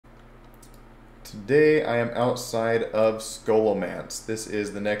Today I am outside of Scholomance. This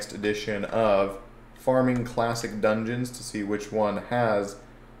is the next edition of farming classic dungeons to see which one has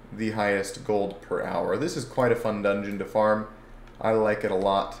the highest gold per hour. This is quite a fun dungeon to farm. I like it a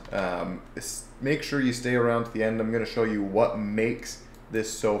lot. Make sure you stay around to the end. I'm going to show you what makes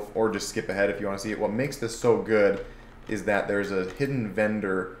this so, or just skip ahead if you want to see it. What makes this so good is that there's a hidden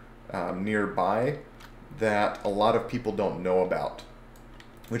vendor nearby that a lot of people don't know about,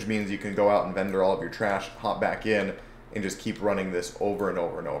 which means you can go out and vendor all of your trash, hop back in, and just keep running this over and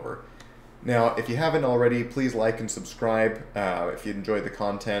over and over. Now, if you haven't already, please like and subscribe if you enjoyed the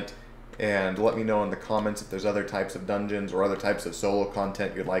content, and let me know in the comments if there's other types of dungeons or other types of solo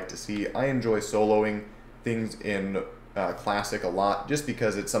content you'd like to see. I enjoy soloing things in Classic a lot, just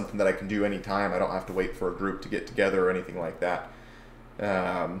because it's something that I can do anytime. I don't have to wait for a group to get together or anything like that.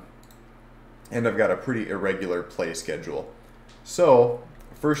 And I've got a pretty irregular play schedule. So,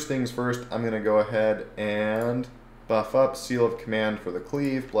 first things first, I'm going to go ahead and buff up Seal of Command for the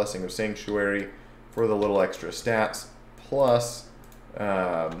Cleave, Blessing of Sanctuary for the little extra stats, plus,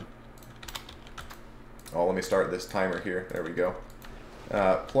 oh, let me start this timer here, there we go.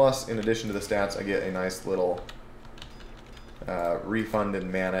 Plus, in addition to the stats, I get a nice little refund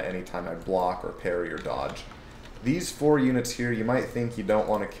in mana anytime I block or parry or dodge. These 4 units here, you might think you don't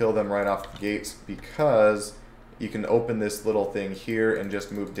want to kill them right off the gates because you can open this little thing here and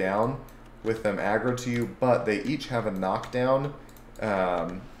just move down with them aggro to you, but they each have a knockdown that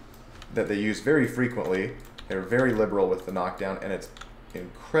they use very frequently. They're very liberal with the knockdown, and it's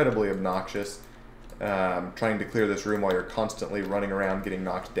incredibly obnoxious trying to clear this room while you're constantly running around getting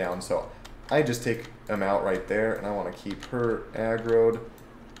knocked down. So I just take them out right there, and I want to keep her aggroed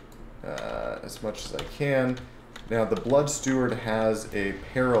as much as I can. Now, the Blood Steward has a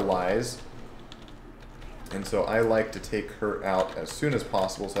Paralyze, and so I like to take her out as soon as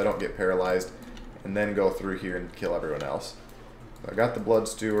possible so I don't get paralyzed, and then go through here and kill everyone else. So I got the Blood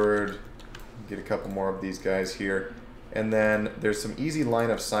Steward, get a couple more of these guys here, and then there's some easy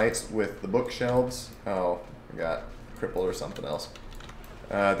line of sights with the bookshelves. Oh, I got crippled or something else.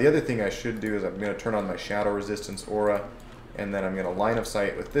 The other thing I should do is I'm going to turn on my Shadow Resistance aura, and then I'm going to line of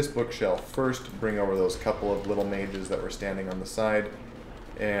sight with this bookshelf first, bring over those couple of little mages that were standing on the side,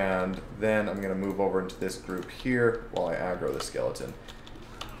 and then I'm going to move over into this group here while I aggro the skeleton.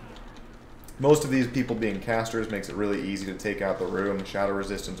 Most of these people being casters makes it really easy to take out the room. Shadow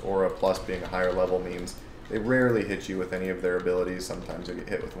Resistance aura plus being a higher level means they rarely hit you with any of their abilities. Sometimes they get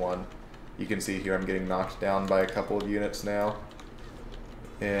hit with one. You can see here I'm getting knocked down by a couple of units now.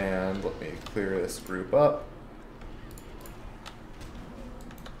 And let me clear this group up.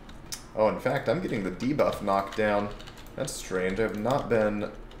 Oh, in fact, I'm getting the debuff knocked down. That's strange. I've not been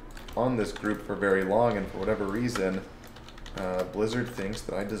on this group for very long, and for whatever reason, Blizzard thinks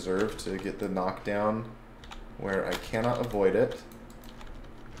that I deserve to get the knockdown where I cannot avoid it.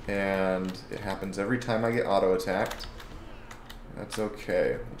 And it happens every time I get auto-attacked. That's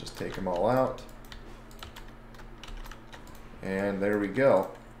okay. We'll just take them all out. And there we go.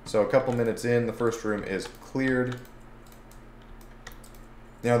 So a couple minutes in, the first room is cleared.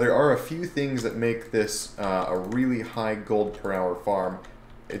 Now, there are a few things that make this a really high gold per hour farm.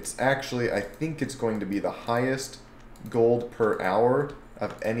 It's actually, I think it's going to be the highest gold per hour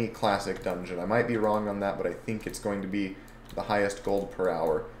of any classic dungeon. I might be wrong on that, but I think it's going to be the highest gold per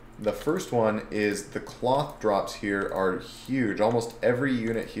hour. The first one is the cloth drops here are huge. Almost every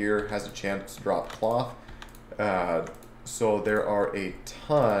unit here has a chance to drop cloth. So there are a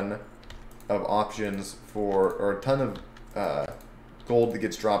ton of options for, or a ton of gold that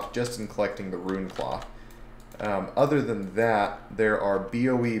gets dropped just in collecting the rune cloth. Other than that, there are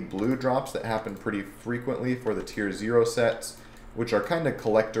BOE blue drops that happen pretty frequently for the tier 0 sets, which are kind of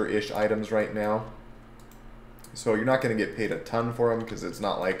collector-ish items right now. So you're not going to get paid a ton for them because it's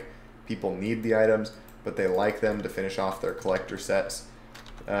not like people need the items, but they like them to finish off their collector sets.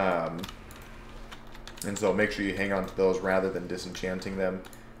 And so make sure you hang on to those rather than disenchanting them.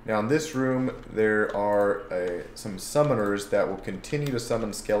 Now in this room, there are some summoners that will continue to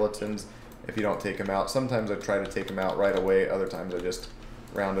summon skeletons if you don't take them out. Sometimes I try to take them out right away, other times I just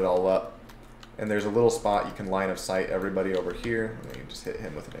round it all up. And there's a little spot you can line of sight everybody over here, and then you just hit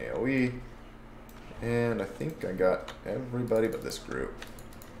him with an AoE. And I think I got everybody but this group.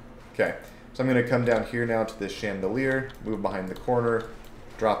 Okay, so I'm going to come down here now to this chandelier, move behind the corner,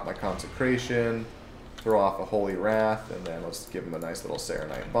 drop my consecration, throw off a Holy Wrath, and then let's give them a nice little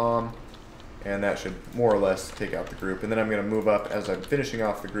Serenite Bomb. And that should more or less take out the group. And then I'm going to move up. As I'm finishing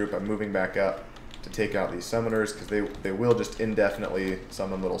off the group, I'm moving back up to take out these summoners, because they will just indefinitely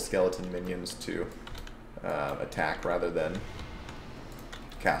summon little skeleton minions to attack rather than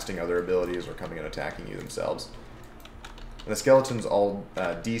casting other abilities or coming and attacking you themselves. And the skeletons all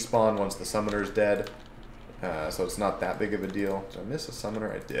despawn once the summoner's dead, so it's not that big of a deal. Did I miss a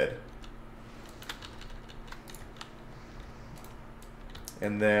summoner? I did.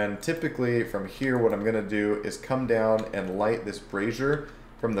 And then typically from here what I'm going to do is come down and light this brazier.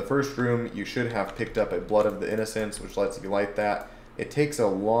 From the first room you should have picked up a Blood of the Innocents, which lets you light that. It takes a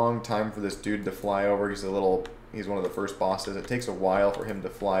long time for this dude to fly over. He's one of the first bosses. It takes a while for him to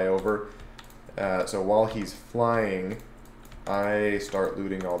fly over. So while he's flying, I start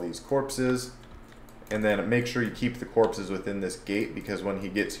looting all these corpses. And then make sure you keep the corpses within this gate, because when he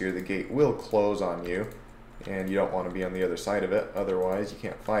gets here the gate will close on you. And you don't want to be on the other side of it, otherwise you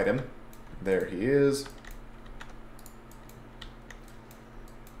can't fight him. There he is.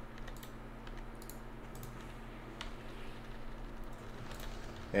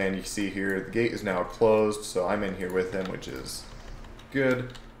 And you see here, the gate is now closed, so I'm in here with him, which is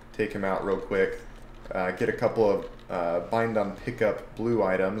good. Take him out real quick. Get a couple of bind on pickup blue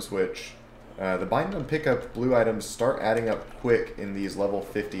items, which the bind on pickup blue items start adding up quick in these level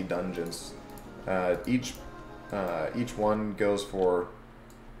 50 dungeons. Each one goes for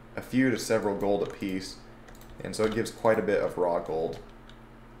a few to several gold apiece, and so it gives quite a bit of raw gold.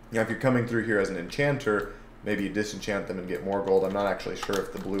 Now, if you're coming through here as an enchanter, maybe you disenchant them and get more gold. I'm not actually sure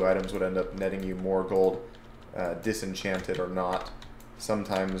if the blue items would end up netting you more gold disenchanted or not.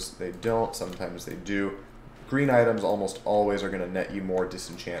 Sometimes they don't, sometimes they do. Green items almost always are going to net you more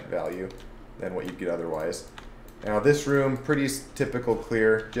disenchant value than what you'd get otherwise. Now this room, pretty typical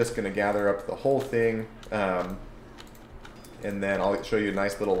clear, just going to gather up the whole thing, and then I'll show you a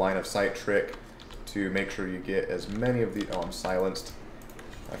nice little line of sight trick to make sure you get as many of the... Oh, I'm silenced.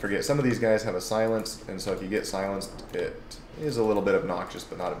 I forget, some of these guys have a silence, and so if you get silenced, it is a little bit obnoxious,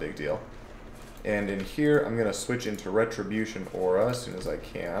 but not a big deal. And in here, I'm going to switch into Retribution Aura as soon as I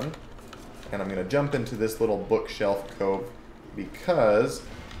can, and I'm going to jump into this little bookshelf cove because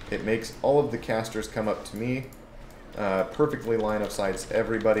it makes all of the casters come up to me. Perfectly line of sights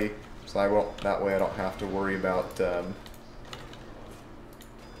everybody, so that way I don't have to worry about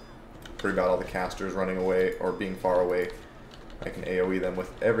all the casters running away or being far away. I can AoE them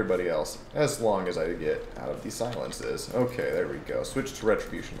with everybody else as long as I get out of these silences. Okay, there we go. Switch to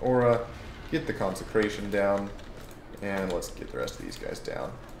Retribution Aura, get the Consecration down, and let's get the rest of these guys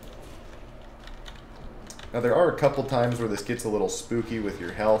down. Now there are a couple times where this gets a little spooky with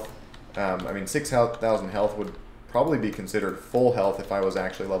your health. I mean, 6,000 health would probably be considered full health if I was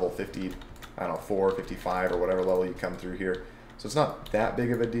actually level 50, I don't know, 4, 55, or whatever level you come through here. So it's not that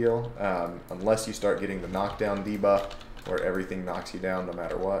big of a deal, unless you start getting the knockdown debuff, where everything knocks you down no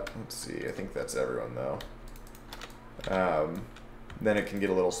matter what. Let's see, I think that's everyone though. Then it can get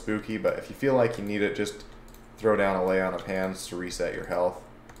a little spooky, but if you feel like you need it, just throw down a Lay on of Hands to reset your health.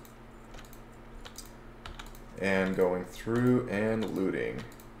 And going through and looting.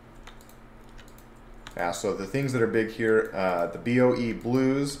 So the things that are big here, the BOE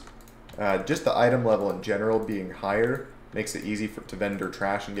blues, just the item level in general being higher makes it easy to vendor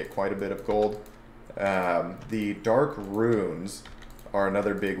trash and get quite a bit of gold. The dark runes are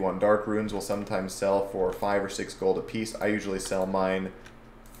another big one. Dark runes will sometimes sell for 5 or 6 gold a piece. I usually sell mine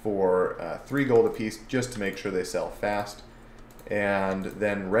for 3 gold a piece just to make sure they sell fast. And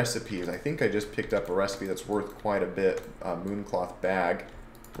then recipes. I think I just picked up a recipe that's worth quite a bit. Mooncloth bag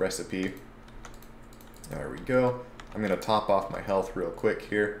recipe. There we go. I'm going to top off my health real quick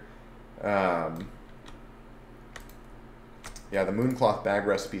here. Yeah, the Mooncloth bag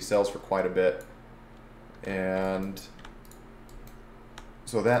recipe sells for quite a bit. And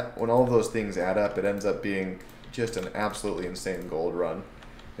so that, when all of those things add up, it ends up being just an absolutely insane gold run.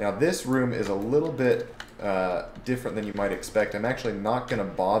 Now this room is a little bit different than you might expect. I'm actually not going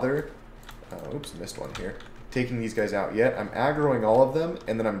to bother, oops, missed one here, taking these guys out yet. I'm aggroing all of them,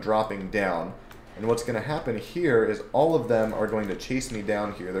 and then I'm dropping down. And what's going to happen here is all of them are going to chase me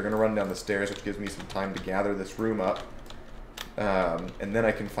down here. They're going to run down the stairs, which gives me some time to gather this room up. And then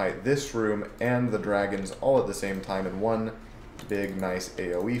I can fight this room and the dragons all at the same time in one big, nice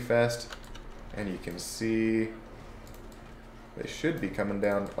AoE fest. And you can see they should be coming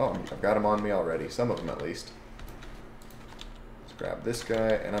down. Oh, I've got them on me already. Some of them at least. Let's grab this guy,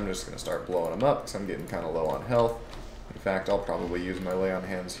 and I'm just going to start blowing them up because I'm getting kind of low on health. In fact, I'll probably use my Lay on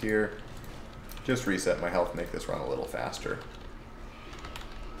Hands here. Just reset my health, make this run a little faster.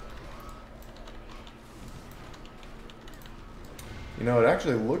 You know, it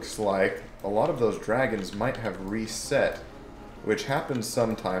actually looks like a lot of those dragons might have reset, which happens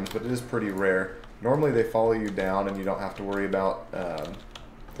sometimes, but it is pretty rare. Normally they follow you down and you don't have to worry about the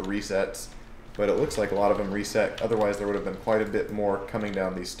resets. but it looks like a lot of them reset. Otherwise, there would have been quite a bit more coming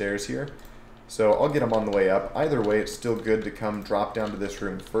down these stairs here. So I'll get them on the way up. Either way, it's still good to come drop down to this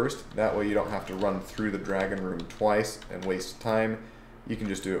room first. That way you don't have to run through the dragon room twice and waste time. You can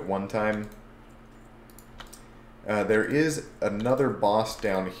just do it one time. There is another boss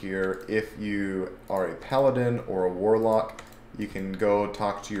down here. If you are a paladin or a warlock, you can go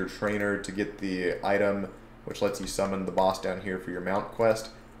talk to your trainer to get the item which lets you summon the boss down here for your mount quest.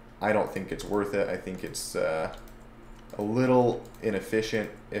 I don't think it's worth it. I think it's a little inefficient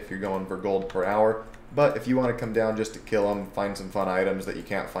if you're going for gold per hour, but if you want to come down just to kill them, find some fun items that you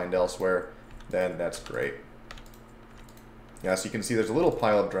can't find elsewhere, then that's great. Yeah, so you can see there's a little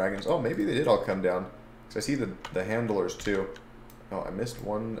pile of dragons. Oh, maybe they did all come down. So I see the handlers too. Oh, I missed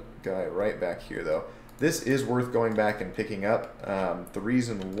one guy right back here though. This is worth going back and picking up. The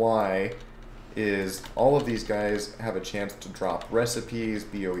reason why is all of these guys have a chance to drop recipes,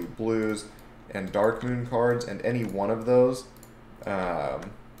 BOE blues, and Dark Moon cards, and any one of those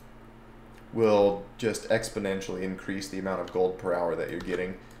will just exponentially increase the amount of gold per hour that you're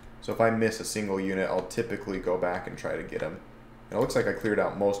getting. So if I miss a single unit, I'll typically go back and try to get them. And it looks like I cleared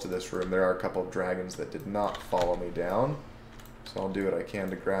out most of this room. There are a couple of dragons that did not follow me down. So I'll do what I can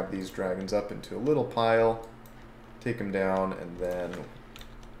to grab these dragons up into a little pile, take them down, and then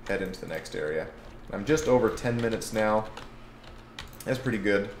head into the next area. I'm just over 10 minutes now. That's pretty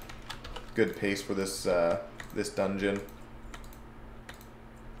good. Good pace for this this dungeon.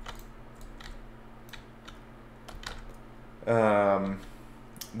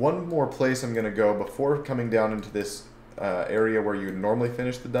 One more place I'm going to go before coming down into this area where you normally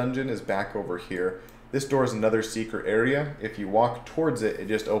finish the dungeon is back over here. This door is another secret area. If you walk towards it, it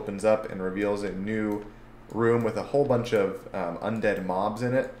just opens up and reveals a new room with a whole bunch of undead mobs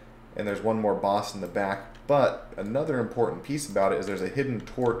in it. And there's one more boss in the back. But another important piece about it is there's a hidden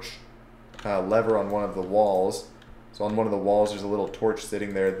torch lever on one of the walls. So on one of the walls there's a little torch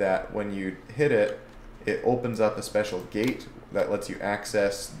sitting there that when you hit it, it opens up a special gate that lets you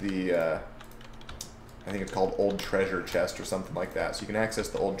access the, I think it's called Old Treasure Chest or something like that. So you can access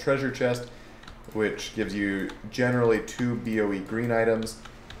the Old Treasure Chest, which gives you generally 2 BOE green items.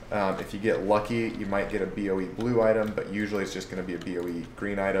 If you get lucky, you might get a BOE blue item, but usually it's just going to be a BOE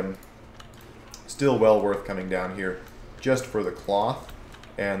green item. Still well worth coming down here just for the cloth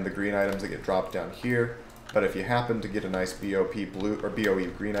and the green items that get dropped down here. But if you happen to get a nice BOP blue or BOE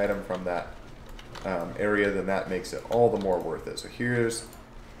green item from that area, then that makes it all the more worth it. So here's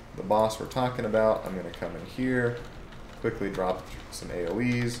the boss we're talking about. I'm going to come in here, quickly drop some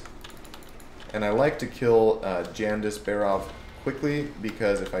AoEs. And I like to kill Jandis Barov quickly,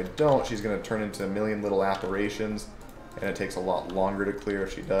 because if I don't, she's going to turn into a million little apparitions, and it takes a lot longer to clear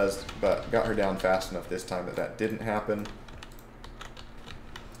if she does. But got her down fast enough this time that that didn't happen.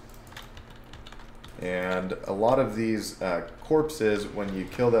 And a lot of these corpses, when you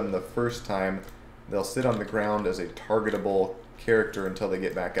kill them the first time, they'll sit on the ground as a targetable character until they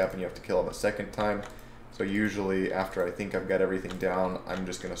get back up and you have to kill them a second time. So usually after I think I've got everything down, I'm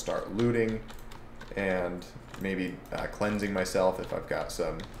just going to start looting and maybe cleansing myself if I've got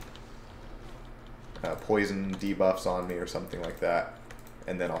some poison debuffs on me or something like that.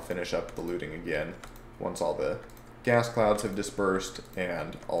 And then I'll finish up the looting again once all the gas clouds have dispersed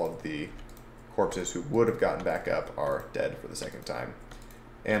and all of the corpses who would have gotten back up are dead for the second time.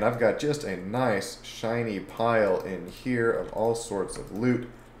 And I've got just a nice shiny pile in here of all sorts of loot.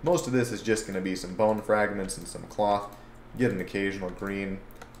 Most of this is just going to be some bone fragments and some cloth. Get an occasional green.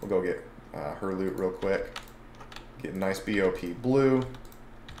 We'll go get her loot real quick. Get a nice BOP blue.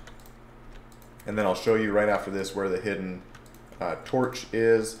 And then I'll show you right after this where the hidden torch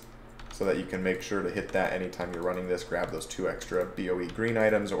is, so that you can make sure to hit that anytime you're running this. Grab those 2 extra BOE green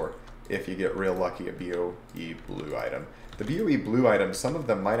items, or if you get real lucky, a BOE blue item. The BOE blue items, some of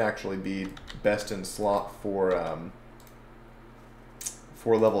them might actually be best in slot for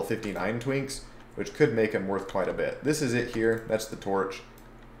level 59 twinks, which could make them worth quite a bit. This is it here. That's the torch.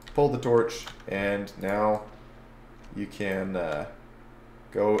 Pull the torch, and now you can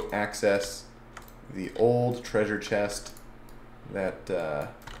go access the old treasure chest that the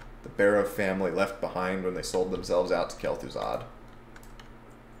Barov family left behind when they sold themselves out to Kel'Thuzad.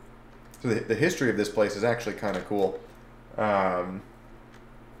 So the history of this place is actually kind of cool. Kel'Thuzad,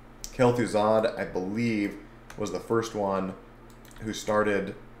 I believe, was the first one who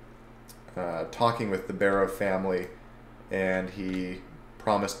started talking with the Barov family, and he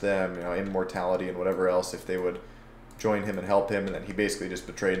promised them, you know, immortality and whatever else if they would join him and help him, and then he basically just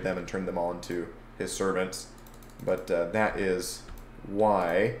betrayed them and turned them all into his servants. But that is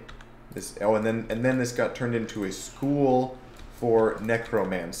why this. Oh, and then this got turned into a school for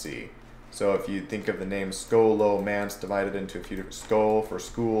necromancy. So if you think of the name Scholomance divided into a few different Sko for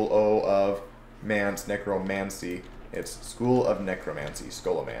school, O of Mance, necromancy, it's School of Necromancy,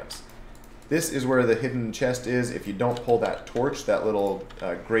 Scholomance. This is where the hidden chest is. If you don't pull that torch, that little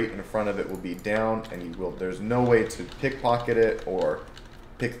grate in front of it will be down, and you will. There's no way to pickpocket it or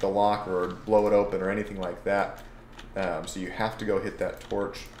pick the lock or blow it open or anything like that. So you have to go hit that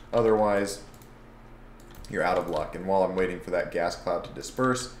torch. Otherwise, you're out of luck. And while I'm waiting for that gas cloud to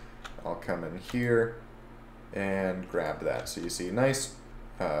disperse, I'll come in here and grab that. So you see nice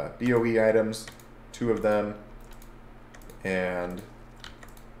BOE items, 2 of them, and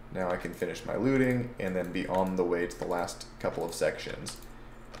now I can finish my looting and then be on the way to the last couple of sections.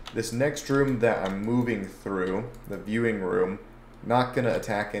 This next room that I'm moving through, the viewing room, not going to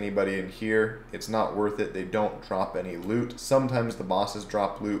attack anybody in here. It's not worth it. They don't drop any loot. Sometimes the bosses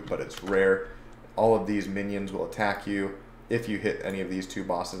drop loot, but it's rare. All of these minions will attack you if you hit any of these 2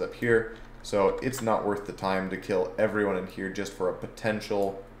 bosses up here. So it's not worth the time to kill everyone in here just for a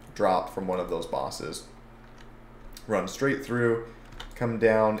potential drop from one of those bosses. Run straight through, come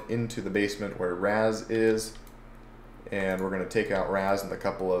down into the basement where Raz is, and we're going to take out Raz and a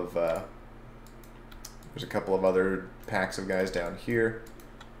couple of there's a couple of other packs of guys down here,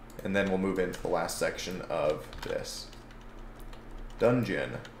 and then we'll move into the last section of this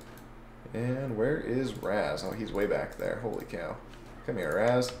dungeon. And where is Raz? Oh, he's way back there. Holy cow. Come here,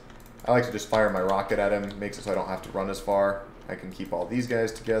 Raz. I like to just fire my rocket at him. Makes it so I don't have to run as far. I can keep all these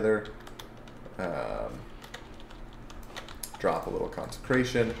guys together. Drop a little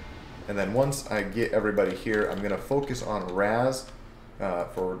consecration. And then once I get everybody here, I'm going to focus on Raz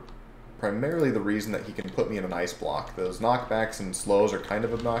for primarily the reason that he can put me in an ice block. Those knockbacks and slows are kind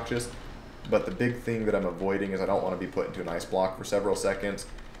of obnoxious, but the big thing that I'm avoiding is I don't want to be put into an ice block for several seconds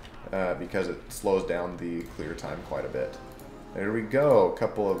because it slows down the clear time quite a bit. There we go, a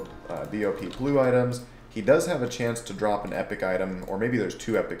couple of BOP blue items. He does have a chance to drop an epic item, or maybe there's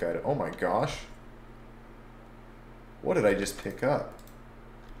 2 epic items. Oh my gosh. What did I just pick up?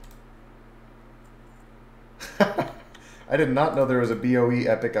 I did not know there was a BOE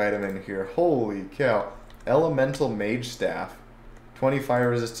epic item in here. Holy cow. Elemental Mage Staff. 20 fire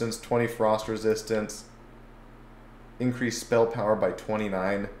resistance, 20 frost resistance. Increased spell power by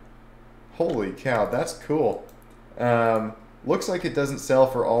 29. Holy cow, that's cool. Looks like it doesn't sell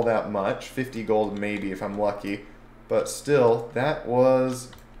for all that much. 50 gold maybe if I'm lucky. But still, that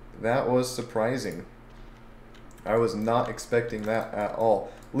was surprising. I was not expecting that at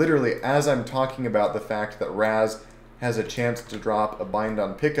all. Literally, as I'm talking about the fact that Raz has a chance to drop a bind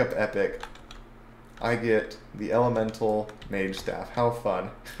on pickup epic, I get the Elemental Mage Staff. How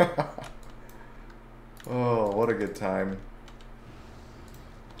fun. Oh, what a good time.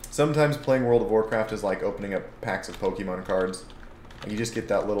 Sometimes playing World of Warcraft is like opening up packs of Pokemon cards. You just get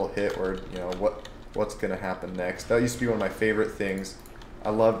that little hit where, you know, what's going to happen next. That used to be one of my favorite things. I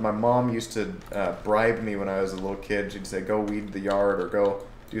loved, my mom used to bribe me when I was a little kid. She'd say, go weed the yard or go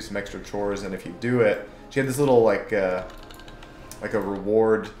do some extra chores, and if you do it, she had this little like a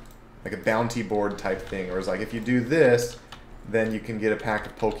reward, like a bounty board type thing, where it's like, if you do this, then you can get a pack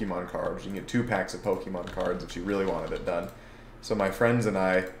of Pokemon cards. You can get 2 packs of Pokemon cards if you really wanted it done. So my friends and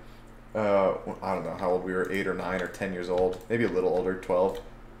I don't know how old we were, 8 or 9 or 10 years old, maybe a little older, 12.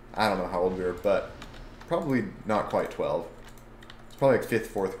 I don't know how old we were, but probably not quite 12. It's probably like 5th,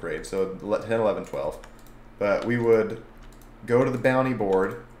 4th grade, so 10, 11, 12. But we would go to the bounty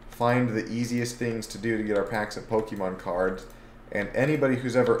board, find the easiest things to do to get our packs of Pokemon cards, and anybody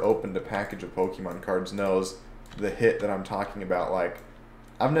who's ever opened a package of Pokemon cards knows the hit that I'm talking about. Like,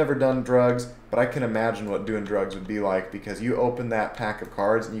 I've never done drugs, but I can imagine what doing drugs would be like, because you open that pack of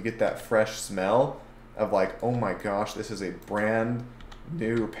cards and you get that fresh smell of like, oh my gosh, this is a brand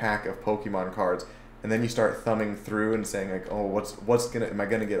new pack of Pokemon cards. And then you start thumbing through and saying like, oh, am I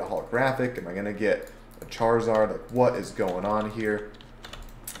gonna get a holographic? Am I gonna get a Charizard? Like, what is going on here?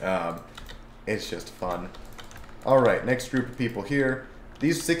 It's just fun. Alright, next group of people here.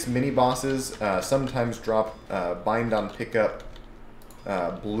 These 6 mini-bosses sometimes drop bind on pickup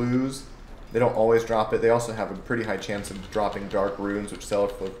blues. They don't always drop it. They also have a pretty high chance of dropping dark runes, which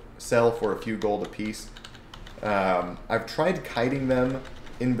sell for a few gold apiece. I've tried kiting them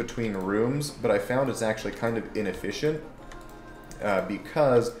in between rooms, but I found it's actually kind of inefficient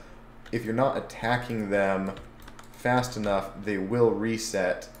because if you're not attacking them fast enough, they will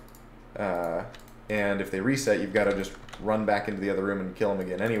reset. And if they reset, you've got to just run back into the other room and kill them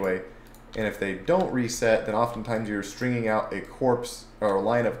again anyway. And if they don't reset, then oftentimes you're stringing out a corpse or a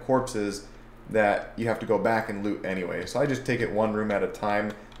line of corpses that you have to go back and loot anyway. So I just take it 1 room at a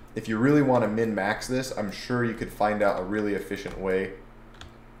time. If you really want to min-max this, I'm sure you could find out a really efficient way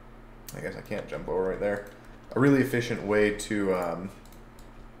I guess I can't jump over right there. A really efficient way to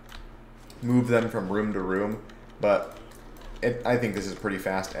move them from room to room, but I think this is pretty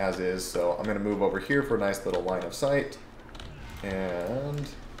fast as is, so I'm going to move over here for a nice little line of sight. And,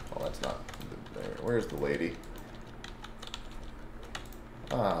 oh, that's not, where's the lady?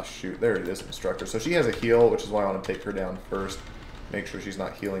 Ah, shoot, there it is, instructor. So she has a heal, which is why I want to take her down first. Make sure she's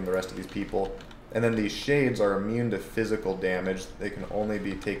not healing the rest of these people. And then these shades are immune to physical damage. They can only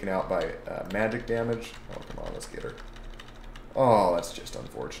be taken out by magic damage. Oh, come on, let's get her. Oh, that's just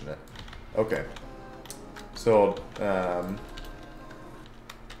unfortunate. Okay. So,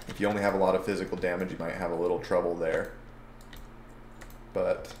 if you only have a lot of physical damage, you might have a little trouble there.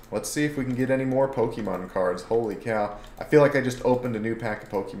 But let's see if we can get any more Pokemon cards. Holy cow. I feel like I just opened a new pack of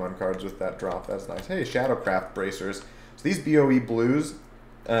Pokemon cards with that drop. That's nice. Hey, Shadowcraft Bracers. So these BOE blues,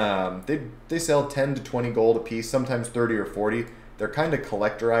 they sell 10 to 20 gold a piece, sometimes 30 or 40. They're kind of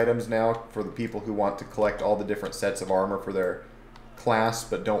collector items now for the people who want to collect all the different sets of armor for their class,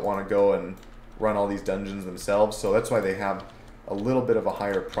 but don't want to go and run all these dungeons themselves. So that's why they have a little bit of a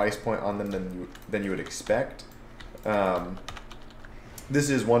higher price point on them than you would expect. This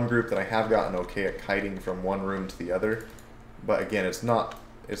is one group that I have gotten okay at kiting from one room to the other, but again, it's not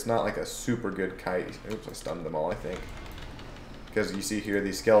like a super good kite. Oops, I stunned them all, I think. Because you see here,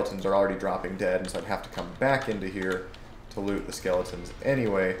 these skeletons are already dropping dead, and so I'd have to come back into here to loot the skeletons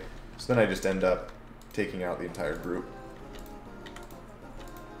anyway, so then I just end up taking out the entire group.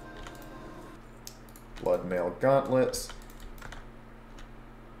 Blood Mail Gauntlets.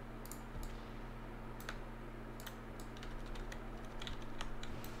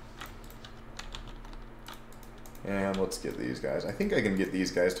 And let's get these guys. I think I can get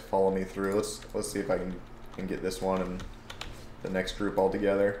these guys to follow me through. Let's see if I can get this one and the next group all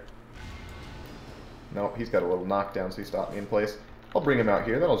together. Nope, he's got a little knockdown, so he stopped me in place. I'll bring him out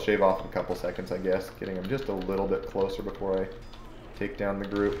here. That'll shave off a couple seconds, I guess, getting him just a little bit closer before I take down the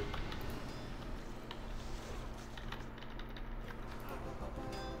group.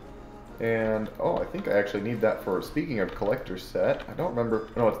 And, oh, I think I actually need that for, speaking of collector's set, I don't remember,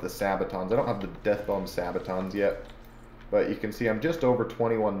 no, it's the Sabatons. I don't have the Deathbone Sabatons yet, but you can see I'm just over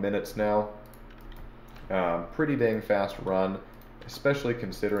 21 minutes now. Pretty dang fast run, especially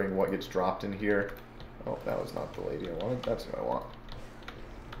considering what gets dropped in here. Oh, that was not the lady I wanted. That's who I want.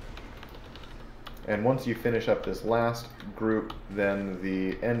 And once you finish up this last group, then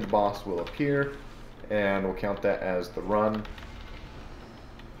the end boss will appear, and we'll count that as the run.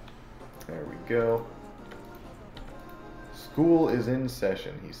 There we go. School is in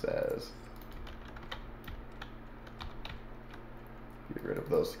session, he says. Get rid of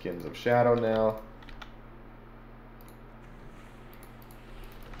those skins of shadow now.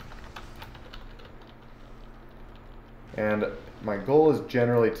 And my goal is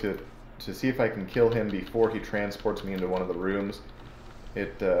generally to see if I can kill him before he transports me into one of the rooms.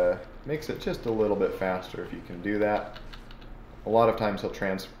 It makes it just a little bit faster if you can do that. A lot of times he'll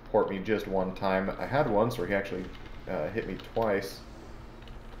transport me just one time. I had once where he actually hit me twice.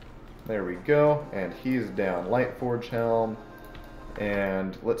 There we go, and he's down. Lightforge Helm,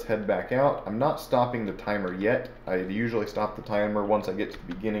 and let's head back out. I'm not stopping the timer yet. I usually stop the timer once I get to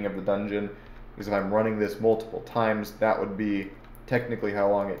the beginning of the dungeon, because if I'm running this multiple times, that would be technically how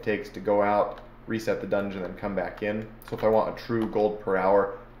long it takes to go out, reset the dungeon, and come back in. So if I want a true gold per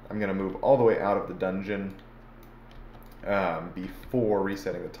hour, I'm going to move all the way out of the dungeon before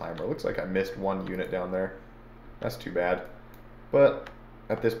resetting the timer. Looks like I missed one unit down there. That's too bad. But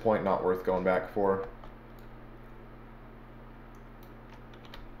at this point, not worth going back for.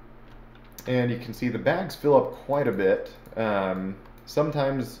 And you can see the bags fill up quite a bit.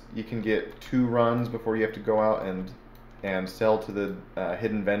 Sometimes you can get 2 runs before you have to go out and sell to the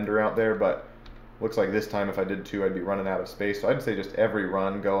hidden vendor out there, but looks like this time if I did 2, I'd be running out of space. So I'd say just every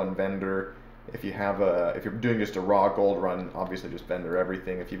run, go and vendor. If you're doing just a raw gold run, obviously just vendor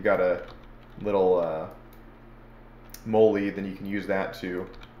everything. If you've got a little moly, then you can use that to,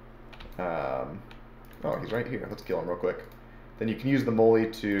 oh, he's right here. Let's kill him real quick. Then you can use the moly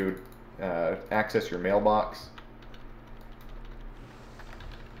to access your mailbox.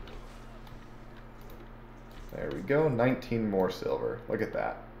 There we go, 19 more silver. Look at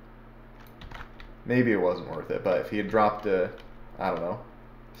that. Maybe it wasn't worth it, but if he had dropped a, I don't know,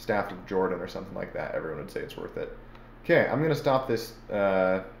 Staff of Jordan or something like that, everyone would say it's worth it. Okay, I'm going to stop this,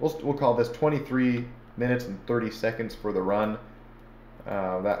 we'll call this 23 minutes and 30 seconds for the run.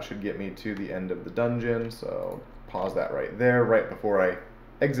 That should get me to the end of the dungeon, so pause that right there, right before I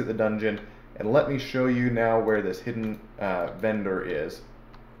exit the dungeon, and let me show you now where this hidden vendor is.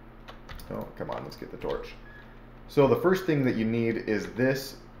 Oh, come on, let's get the torch. So the first thing that you need is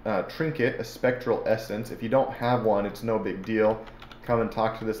this trinket, a spectral essence. If you don't have one, it's no big deal. Come and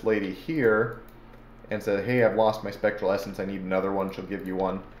talk to this lady here and say, hey, I've lost my spectral essence, I need another one. She'll give you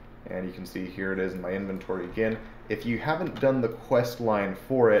one. And you can see here it is in my inventory again. If you haven't done the quest line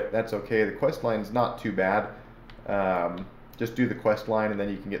for it, that's okay. The quest line is not too bad. Just do the quest line and then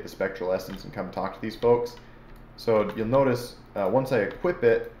you can get the spectral essence and come talk to these folks. So you'll notice once I equip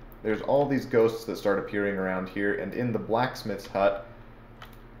it, there's all these ghosts that start appearing around here. And in the blacksmith's hut,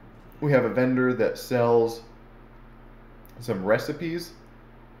 we have a vendor that sells some recipes.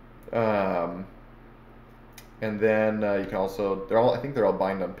 And then you can also, I think they're all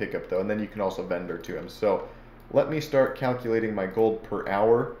bind on pickup though, and then you can also vendor to him. So let me start calculating my gold per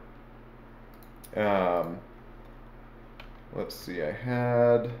hour. Let's see, I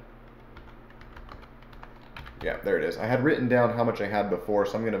had, yeah, there it is. I had written down how much I had before,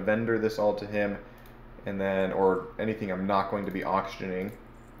 so I'm going to vendor this all to him, and then, or anything I'm not going to be auctioning,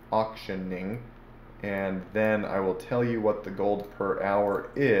 and then I will tell you what the gold per hour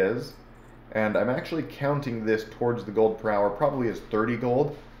is. And I'm actually counting this towards the gold per hour probably as 30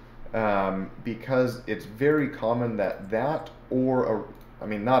 gold, because it's very common that or, I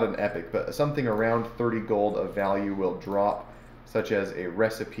mean, not an epic, but something around 30 gold of value will drop, such as a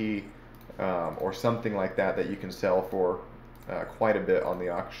recipe or something like that that you can sell for quite a bit on the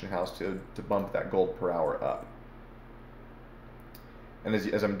auction house to bump that gold per hour up. And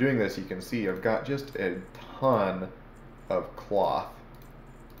as I'm doing this, you can see I've got just a ton of cloth.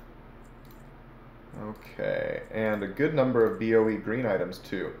 Okay, and a good number of BOE green items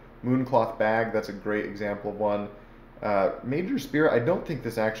too. Mooncloth bag, that's a great example of one. Major Spear, I don't think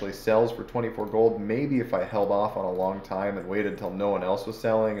this actually sells for 24 gold. Maybe if I held off on a long time and waited until no one else was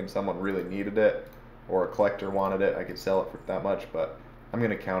selling and someone really needed it, or a collector wanted it, I could sell it for that much, but I'm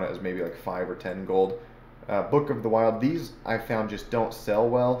going to count it as maybe like 5 or 10 gold. Book of the Wild, these I found just don't sell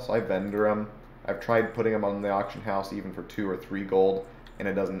well, so I vendor them. I've tried putting them on the auction house even for 2 or 3 gold, and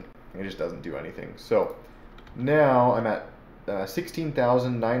it just doesn't do anything. So now I'm at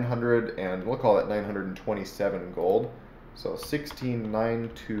 16,900, and we'll call it 927 gold. So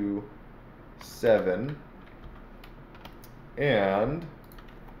 16,927, and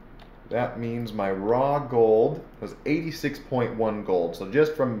that means my raw gold was 86.1 gold. So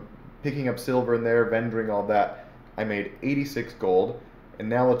just from picking up silver in there, vendoring all that, I made 86 gold. And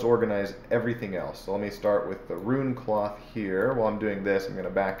now let's organize everything else. So let me start with the rune cloth here. While I'm doing this, I'm going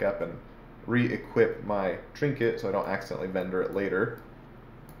to back up and re-equip my trinket so I don't accidentally vendor it later.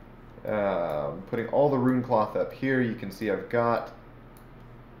 Putting all the rune cloth up here, you can see I've got,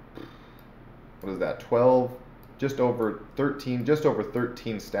 what is that, 12, just over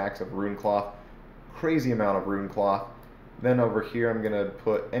 13 stacks of rune cloth. Crazy amount of rune cloth. Then over here I'm going to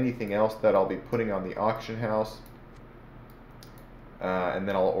put anything else that I'll be putting on the auction house. And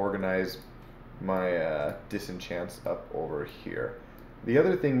then I'll organize my disenchants up over here. The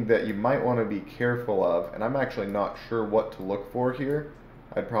other thing that you might want to be careful of, and I'm actually not sure what to look for here.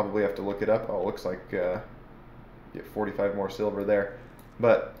 I'd probably have to look it up. Oh, it looks like get 45 more silver there.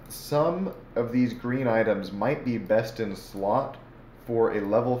 But some of these green items might be best in slot for a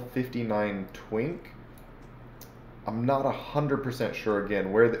level 59 twink. I'm not 100% sure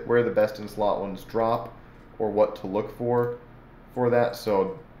again where the best in slot ones drop or what to look for that,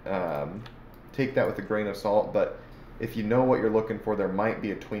 so take that with a grain of salt. But if you know what you're looking for, there might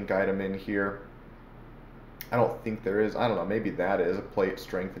be a twink item in here. I don't think there is. I don't know, maybe that is a plate,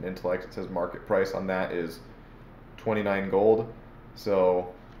 strength, and intellect. It says market price on that is 29 gold.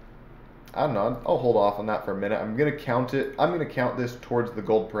 So I don't know, I'll hold off on that for a minute. I'm gonna count it. I'm gonna count this towards the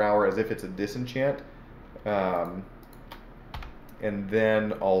gold per hour as if it's a disenchant. And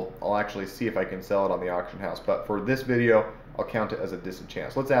then I'll actually see if I can sell it on the auction house. But for this video, I'll count it as a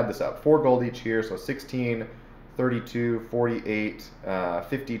disenchant. So let's add this up. 4 gold each here, so 16, 32, 48,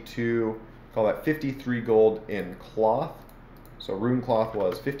 52, call that 53 gold in cloth. So rune cloth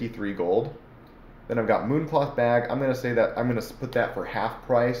was 53 gold. Then I've got mooncloth bag. I'm going to say that I'm going to put that for half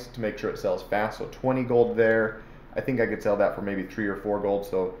price to make sure it sells fast. So 20 gold there. I think I could sell that for maybe 3 or 4 gold.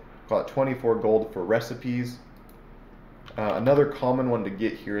 So call it 24 gold for recipes. Another common one to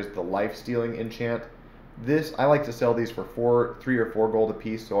get here is the life stealing enchant. This, I like to sell these for 3 or 4 gold a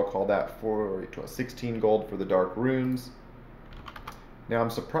piece, so I'll call that 16 gold for the dark runes. Now I'm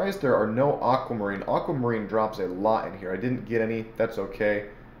surprised there are no aquamarine. Aquamarine drops a lot in here. I didn't get any, that's okay.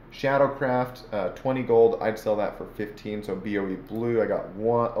 Shadowcraft, 20 gold, I'd sell that for 15, so BOE blue, I got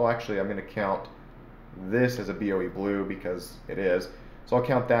 1. Oh, actually I'm going to count this as a BOE blue because it is. So I'll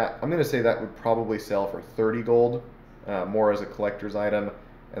count that. I'm going to say that would probably sell for 30 gold, more as a collector's item.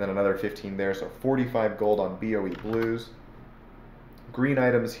 And then another 15 there, so 45 gold on BOE blues. green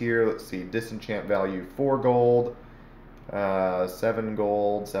items here. Let's see, disenchant value 4 gold, 7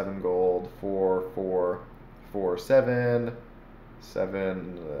 gold, 7 gold, 4, 4, 4, 7,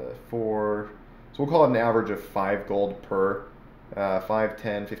 7, 4. So we'll call it an average of 5 gold per. 5,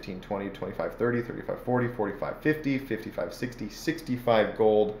 10, 15, 20, 25, 30, 35, 40, 45, 50, 55, 60, 65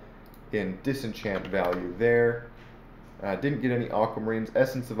 gold in disenchant value there. Didn't get any aquamarines.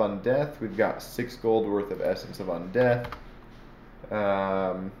 Essence of Undeath, we've got 6 gold worth of Essence of Undeath.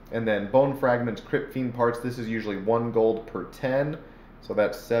 And then Bone Fragments, Crypt Fiend Parts, this is usually 1 gold per 10. So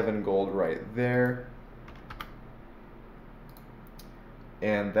that's 7 gold right there.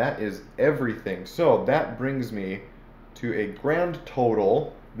 And that is everything. So that brings me to a grand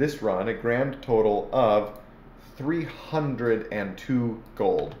total, this run, a grand total of 302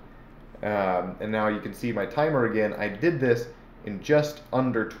 gold. And now you can see my timer again. I did this in just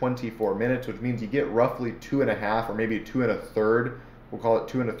under 24 minutes, which means you get roughly 2.5 or maybe 2 1/3. We'll call it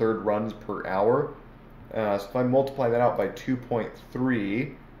 2 1/3 runs per hour. So if I multiply that out by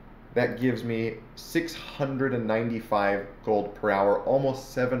 2.3, that gives me 695 gold per hour,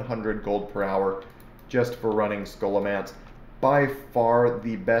 almost 700 gold per hour just for running Scholomance. By far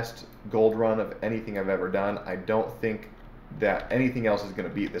the best gold run of anything I've ever done. I don't think that anything else is going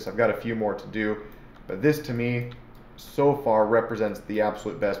to beat this. I've got a few more to do, but this to me so far represents the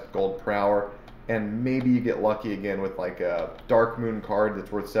absolute best gold per hour. And maybe you get lucky again with like a Dark Moon card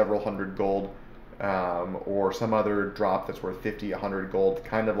that's worth several hundred gold, or some other drop that's worth 50, 100 gold,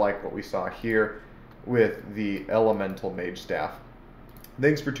 kind of like what we saw here with the Elemental Mage Staff.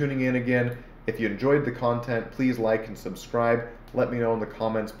 Thanks for tuning in again. If you enjoyed the content, please like and subscribe. Let me know in the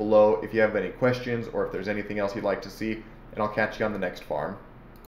comments below if you have any questions or if there's anything else you'd like to see, and I'll catch you on the next farm.